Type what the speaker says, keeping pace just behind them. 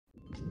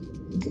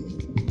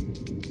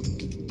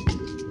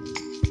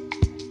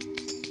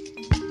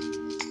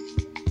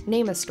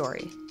Name a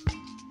story.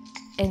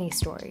 Any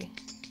story.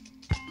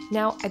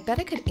 Now, I bet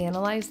I could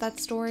analyze that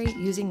story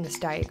using this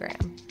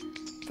diagram.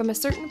 From a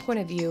certain point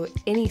of view,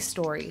 any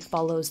story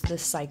follows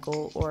this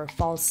cycle or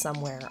falls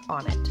somewhere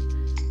on it.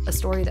 A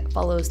story that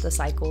follows the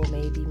cycle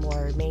may be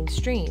more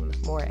mainstream,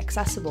 more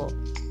accessible.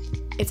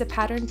 It's a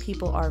pattern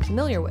people are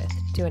familiar with,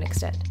 to an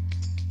extent.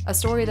 A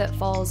story that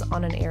falls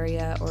on an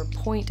area or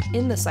point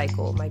in the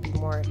cycle might be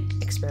more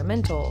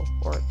experimental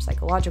or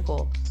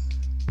psychological.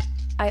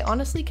 I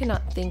honestly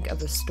cannot think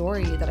of a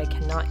story that I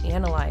cannot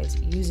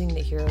analyze using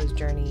the hero's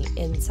journey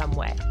in some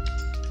way.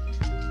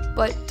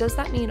 But does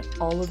that mean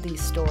all of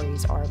these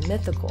stories are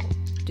mythical?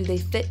 Do they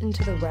fit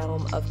into the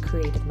realm of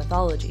creative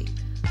mythology?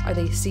 Are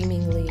they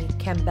seemingly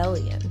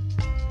Campbellian?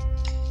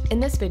 In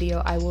this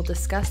video, I will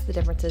discuss the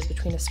differences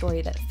between a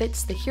story that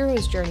fits the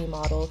hero's journey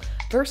model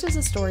versus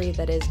a story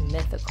that is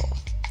mythical.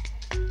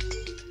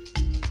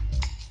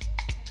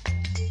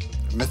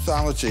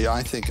 Mythology,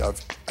 I think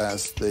of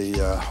as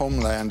the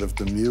homeland of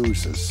the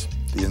muses,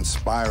 the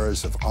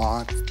inspirers of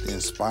art, the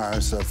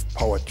inspirers of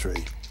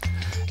poetry.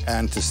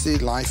 And to see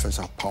life as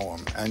a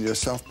poem and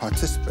yourself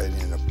participating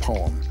in a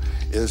poem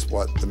is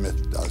what the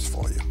myth does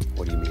for you.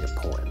 What do you mean a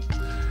poem?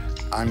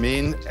 I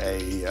mean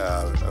a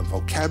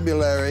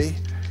vocabulary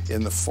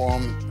in the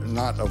form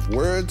not of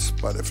words,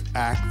 but of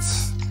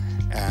acts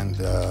and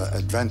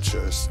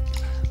adventures,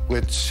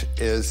 which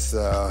is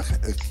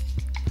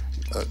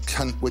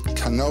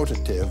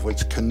connotative,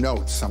 which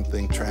connotes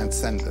something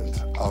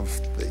transcendent of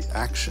the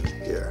action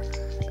here,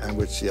 and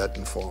which yet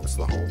informs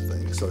the whole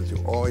thing, so that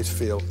you always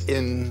feel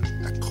in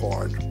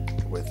accord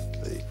with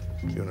the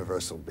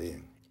universal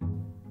being.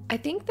 I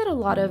think that a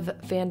lot of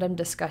fandom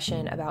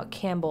discussion about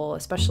Campbell,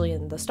 especially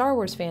in the Star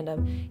Wars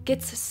fandom,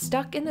 gets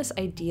stuck in this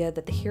idea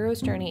that the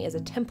hero's journey is a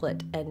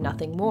template and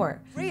nothing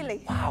more.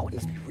 Really? Wow, it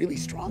must be really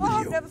strong Oh, of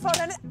I've you. never found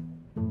any...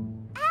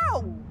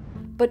 Ow!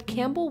 But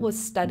Campbell was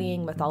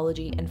studying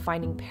mythology and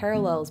finding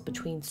parallels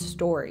between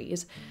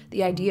stories.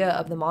 The idea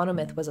of the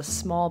monomyth was a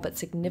small but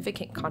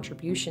significant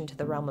contribution to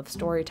the realm of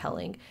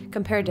storytelling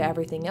compared to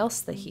everything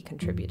else that he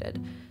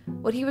contributed.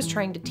 What he was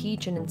trying to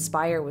teach and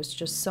inspire was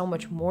just so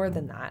much more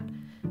than that.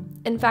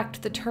 In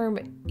fact, the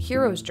term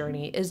hero's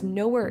journey is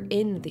nowhere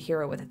in The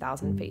Hero with a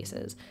Thousand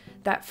Faces.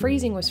 That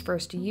phrasing was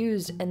first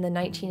used in the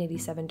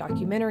 1987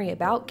 documentary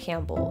about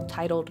Campbell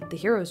titled The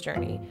Hero's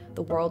Journey: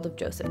 The World of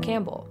Joseph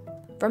Campbell.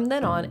 From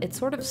then on, it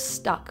sort of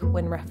stuck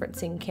when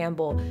referencing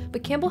Campbell,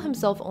 but Campbell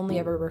himself only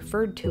ever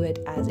referred to it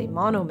as a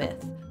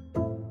monomyth.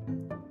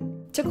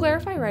 To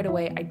clarify right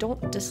away, I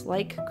don't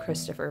dislike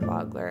Christopher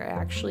Vogler. I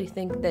actually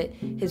think that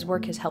his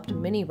work has helped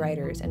many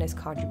writers, and his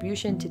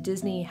contribution to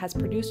Disney has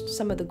produced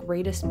some of the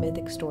greatest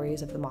mythic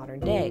stories of the modern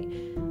day.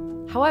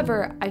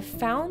 However, I've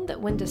found that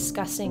when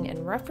discussing and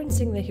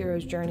referencing the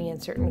hero's journey in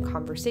certain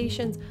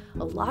conversations,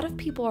 a lot of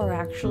people are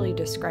actually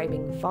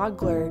describing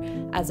Vogler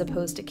as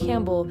opposed to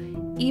Campbell,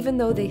 even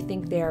though they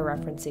think they are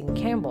referencing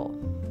Campbell.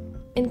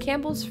 In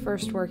Campbell's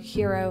first work,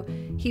 Hero,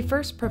 he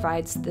first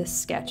provides this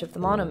sketch of the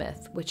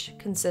monomyth, which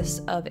consists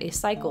of a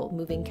cycle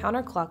moving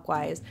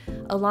counterclockwise,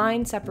 a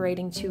line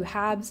separating two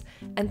halves,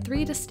 and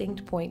three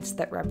distinct points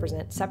that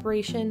represent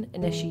separation,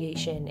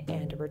 initiation,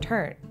 and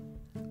return.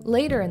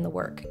 Later in the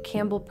work,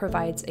 Campbell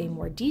provides a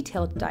more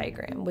detailed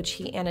diagram, which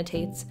he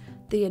annotates.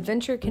 The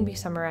adventure can be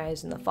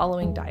summarized in the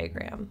following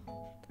diagram.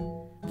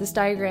 This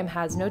diagram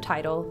has no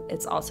title,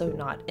 it's also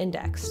not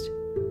indexed.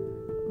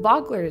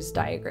 Vogler's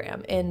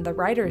diagram in The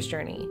Writer's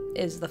Journey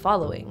is the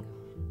following.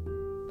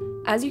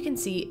 As you can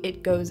see,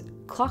 it goes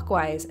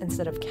clockwise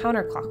instead of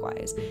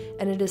counterclockwise,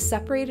 and it is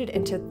separated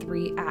into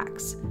three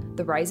acts: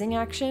 the rising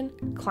action,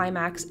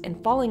 climax,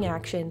 and falling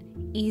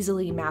action,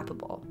 easily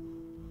mappable.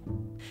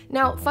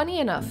 Now, funny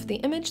enough, the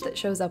image that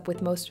shows up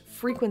with most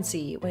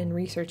frequency when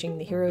researching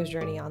the hero's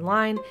journey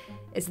online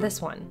is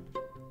this one.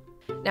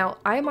 Now,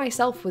 I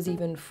myself was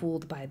even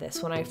fooled by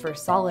this. When I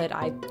first saw it,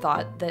 I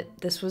thought that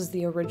this was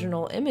the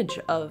original image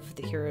of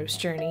the hero's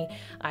journey.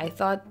 I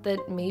thought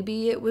that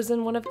maybe it was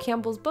in one of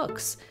Campbell's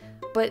books,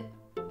 but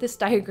this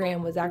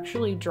diagram was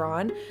actually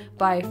drawn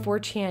by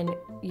 4chan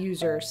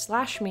user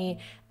 /me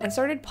and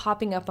started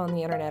popping up on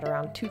the internet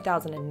around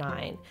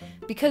 2009.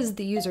 Because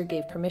the user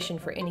gave permission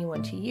for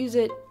anyone to use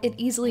it, it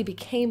easily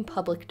became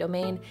public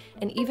domain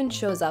and even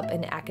shows up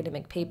in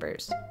academic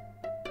papers.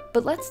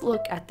 But let's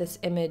look at this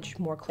image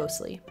more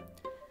closely.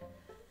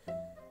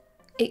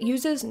 It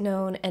uses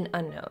known and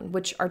unknown,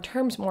 which are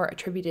terms more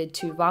attributed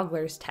to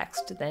Vogler's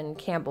text than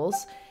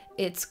Campbell's.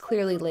 It's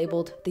clearly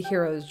labeled The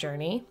Hero's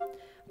Journey.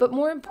 But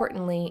more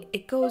importantly,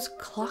 it goes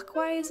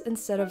clockwise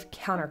instead of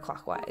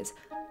counterclockwise.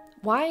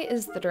 Why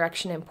is the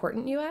direction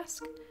important, you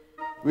ask?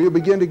 We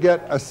begin to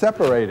get a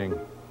separating.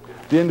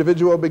 The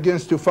individual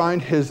begins to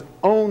find his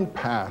own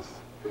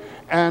path,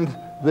 and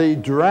the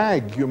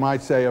drag, you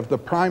might say, of the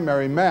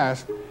primary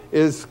mass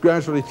is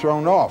gradually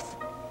thrown off.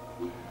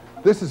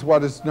 This is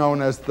what is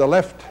known as the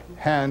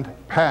left-hand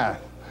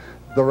path.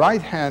 The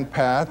right-hand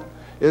path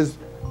is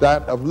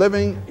that of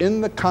living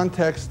in the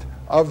context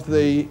of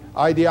the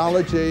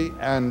ideology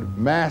and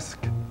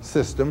mask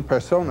system,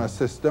 persona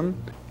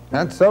system.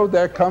 And so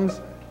there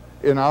comes,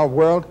 in our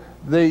world,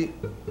 the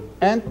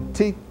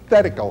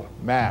antithetical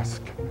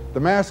mask, the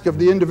mask of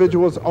the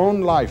individual's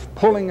own life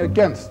pulling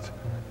against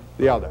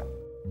the other.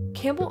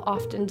 Campbell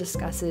often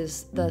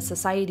discusses the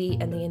society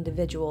and the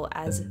individual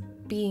as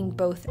being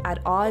both at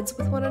odds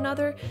with one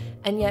another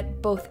and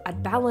yet both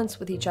at balance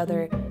with each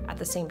other at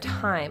the same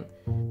time.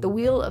 The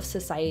wheel of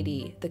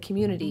society, the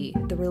community,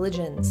 the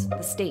religions,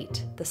 the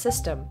state, the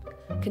system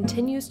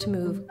continues to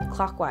move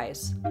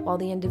clockwise, while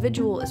the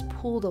individual is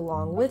pulled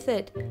along with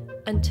it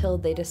until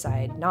they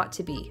decide not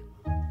to be.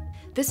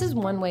 This is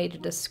one way to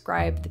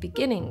describe the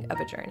beginning of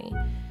a journey.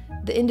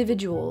 The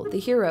individual, the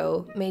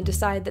hero, may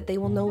decide that they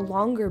will no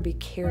longer be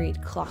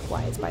carried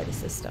clockwise by the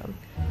system.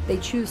 They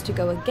choose to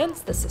go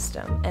against the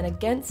system and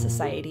against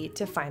society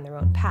to find their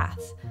own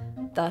path,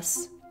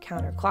 thus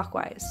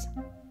counterclockwise.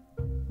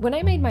 When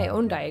I made my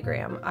own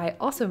diagram, I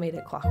also made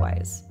it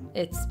clockwise.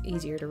 It's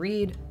easier to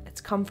read,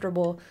 it's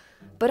comfortable,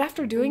 but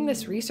after doing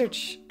this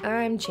research,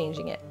 I'm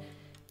changing it.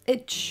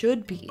 It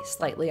should be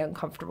slightly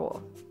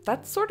uncomfortable.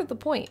 That's sort of the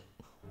point.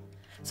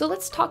 So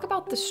let's talk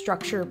about the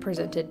structure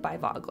presented by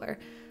Vogler.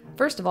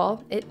 First of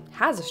all, it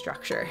has a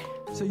structure.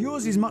 So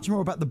yours is much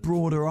more about the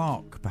broader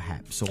arc,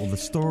 perhaps, or the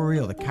story,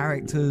 or the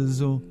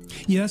characters, or...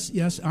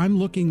 Yes, I'm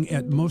looking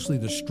at mostly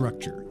the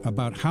structure,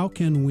 about how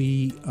can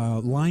we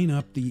line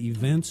up the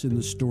events in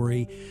the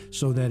story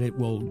so that it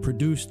will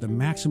produce the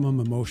maximum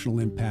emotional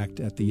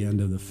impact at the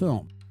end of the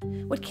film.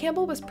 What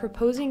Campbell was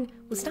proposing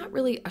was not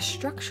really a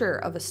structure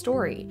of a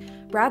story.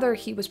 Rather,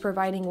 he was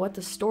providing what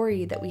the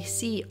story that we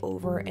see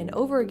over and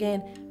over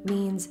again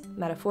means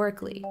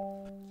metaphorically.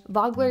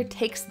 Vogler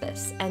takes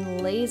this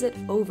and lays it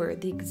over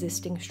the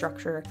existing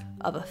structure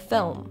of a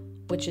film,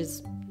 which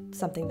is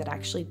something that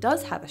actually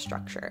does have a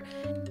structure.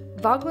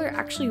 Vogler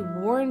actually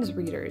warns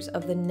readers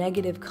of the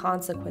negative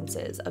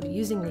consequences of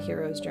using the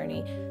hero's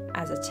journey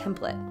as a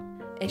template.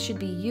 It should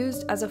be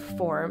used as a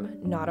form,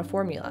 not a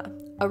formula,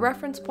 a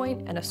reference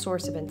point and a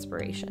source of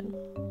inspiration.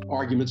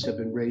 Arguments have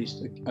been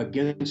raised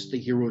against the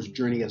hero's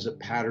journey as a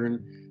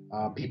pattern.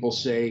 People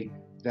say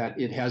that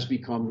it has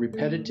become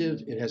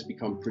repetitive, it has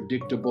become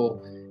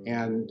predictable,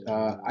 and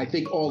I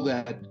think all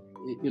that,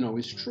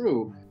 is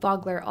true.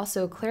 Vogler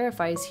also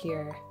clarifies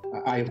here.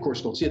 I, of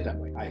course, don't see it that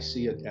way. I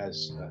see it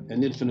as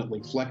an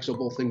infinitely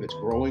flexible thing that's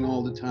growing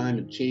all the time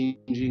and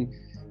changing,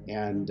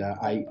 and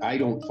I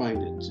don't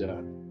find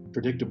it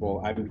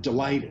predictable. I'm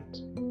delighted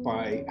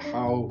by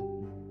how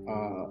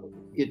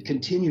it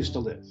continues to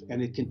live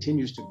and it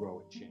continues to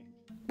grow and change.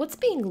 What's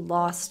being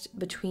lost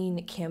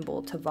between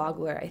Campbell to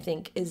Vogler, I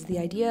think, is the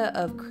idea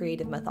of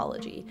creative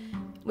mythology,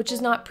 which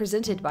is not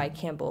presented by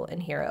Campbell in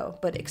Hero,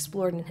 but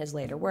explored in his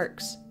later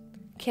works.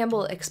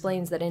 Campbell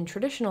explains that in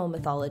traditional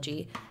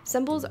mythology,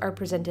 symbols are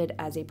presented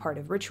as a part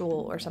of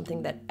ritual or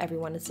something that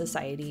everyone in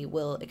society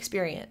will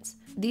experience.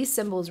 These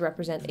symbols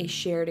represent a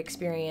shared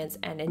experience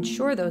and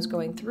ensure those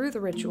going through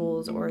the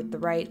rituals or the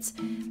rites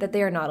that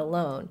they are not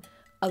alone.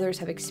 Others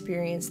have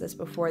experienced this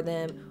before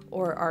them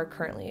or are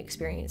currently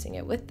experiencing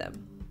it with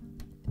them.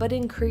 But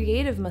in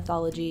creative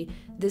mythology,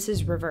 this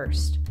is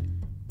reversed.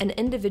 An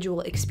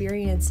individual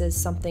experiences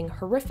something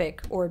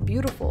horrific or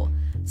beautiful,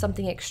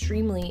 something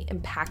extremely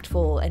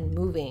impactful and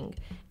moving,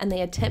 and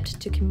they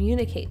attempt to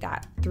communicate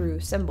that through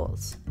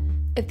symbols.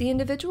 If the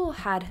individual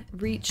had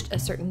reached a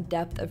certain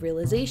depth of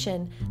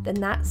realization, then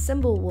that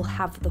symbol will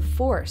have the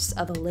force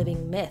of a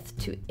living myth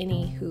to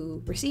any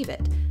who receive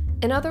it.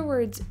 In other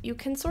words, you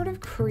can sort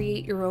of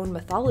create your own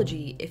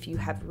mythology if you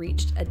have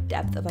reached a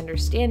depth of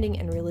understanding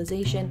and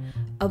realization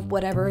of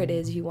whatever it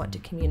is you want to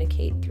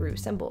communicate through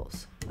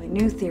symbols. My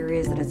new theory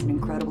is that it's an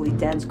incredibly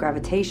dense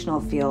gravitational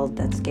field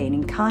that's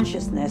gaining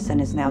consciousness and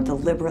is now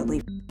deliberately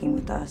f***ing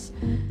with us.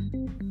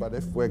 But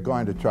if we're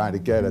going to try to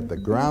get at the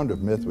ground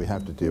of myth, we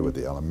have to deal with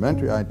the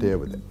elementary idea,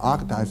 with the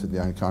archetypes of the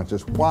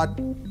unconscious. What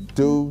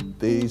do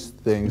these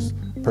things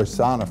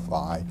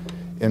personify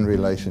in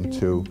relation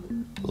to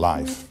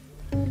life?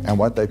 And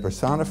what they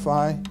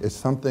personify is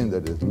something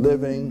that is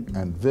living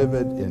and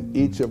vivid in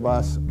each of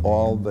us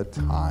all the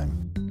time.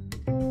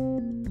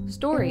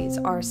 Stories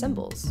are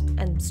symbols,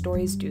 and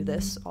stories do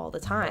this all the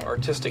time.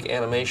 Artistic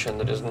animation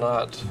that is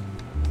not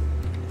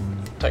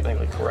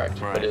technically correct,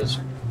 but is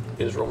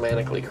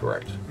romantically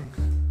correct.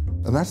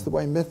 And that's the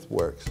way myth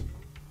works.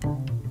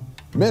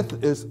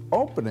 Myth is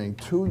opening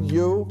to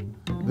you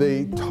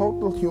the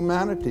total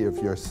humanity of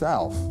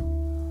yourself,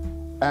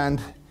 and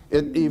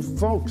it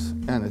evokes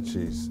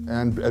energies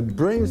and it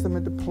brings them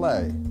into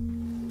play.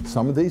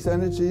 Some of these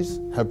energies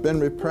have been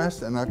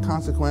repressed and are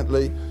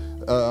consequently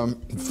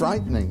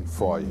frightening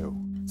for you.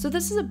 So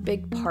this is a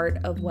big part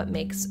of what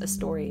makes a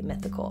story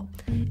mythical.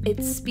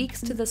 It speaks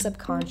to the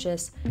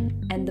subconscious,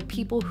 and the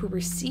people who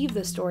receive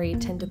the story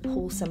tend to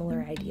pull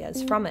similar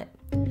ideas from it.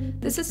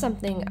 This is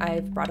something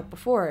I've brought up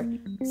before.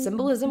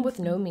 Symbolism with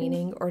no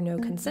meaning or no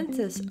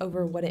consensus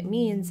over what it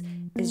means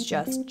is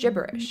just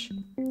gibberish.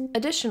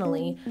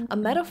 Additionally, a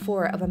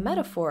metaphor of a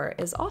metaphor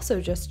is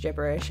also just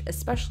gibberish,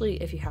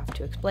 especially if you have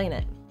to explain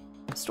it.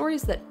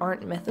 stories that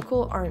aren't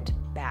mythical aren't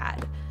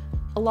bad.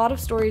 A lot of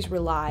stories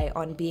rely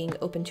on being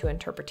open to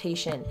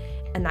interpretation,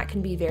 and that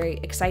can be very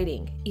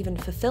exciting, even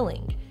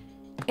fulfilling.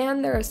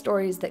 And there are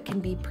stories that can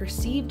be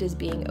perceived as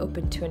being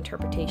open to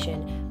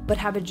interpretation, but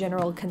have a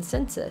general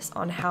consensus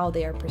on how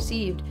they are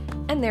perceived,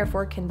 and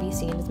therefore can be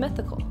seen as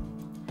mythical.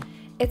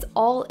 It's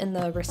all in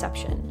the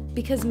reception.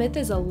 Because myth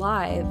is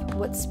alive,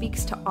 what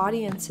speaks to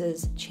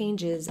audiences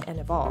changes and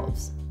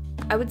evolves.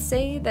 I would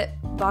say that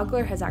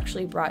Vogler has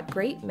actually brought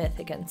great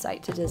mythic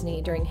insight to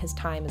Disney during his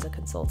time as a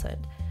consultant.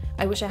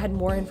 I wish I had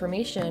more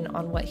information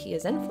on what he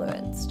has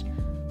influenced.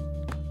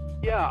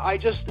 Yeah, I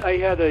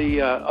had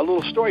a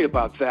little story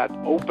about that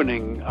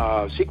opening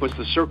sequence,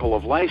 the Circle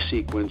of Life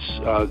sequence.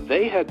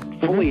 They had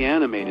fully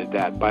animated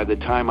that by the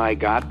time I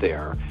got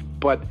there,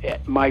 but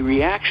my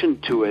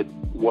reaction to it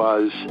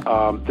was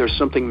there's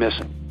something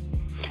missing.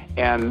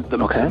 And the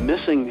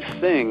missing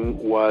thing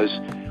was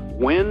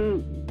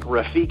when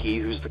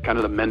Rafiki, who's the kind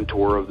of the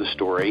mentor of the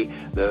story,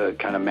 the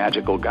kind of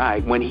magical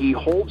guy, when he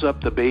holds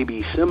up the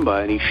baby Simba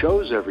and he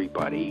shows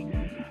everybody,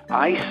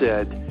 I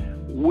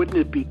said, wouldn't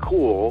it be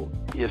cool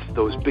if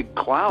those big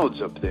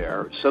clouds up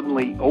there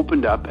suddenly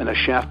opened up and a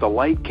shaft of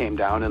light came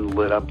down and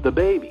lit up the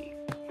baby?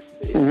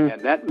 And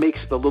that makes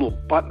the little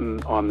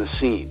button on the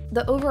scene.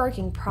 The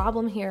overarching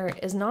problem here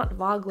is not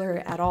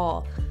Vogler at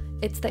all.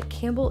 It's that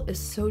Campbell is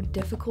so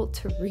difficult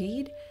to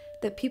read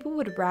that people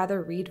would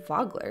rather read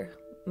Vogler,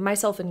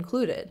 myself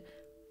included.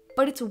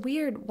 But it's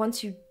weird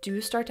once you do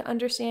start to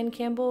understand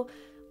Campbell,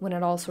 when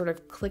it all sort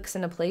of clicks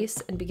into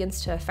place and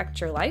begins to affect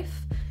your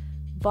life.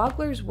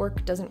 Vogler's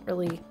work doesn't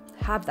really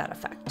have that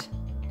effect.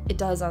 It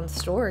does on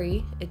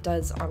story, it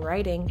does on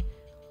writing,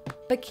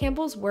 but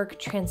Campbell's work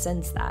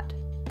transcends that.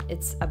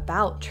 It's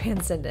about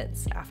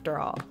transcendence, after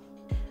all.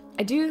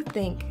 I do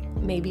think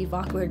maybe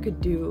Vogler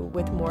could do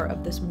with more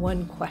of this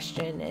one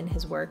question in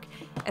his work,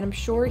 and I'm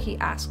sure he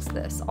asks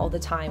this all the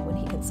time when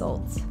he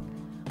consults.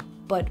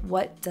 But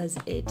what does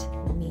it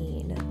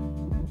mean?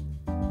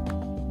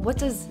 What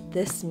does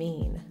this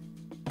mean?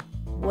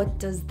 What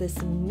does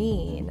this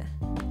mean?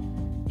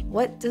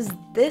 What does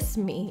this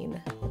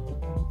mean?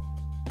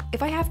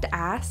 If I have to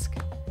ask,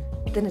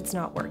 then it's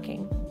not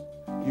working.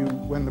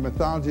 When the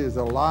mythology is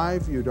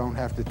alive, you don't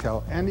have to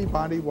tell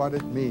anybody what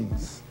it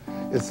means.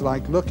 It's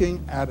like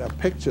looking at a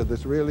picture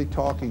that's really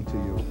talking to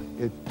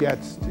you. It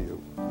gets to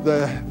you.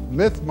 The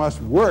myth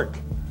must work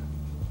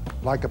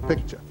like a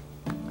picture.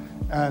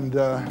 And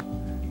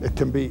it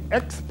can be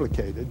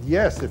explicated,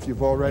 yes, if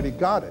you've already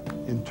got it,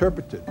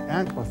 interpreted,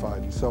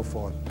 amplified, and so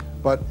forth.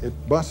 But it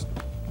must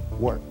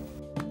work.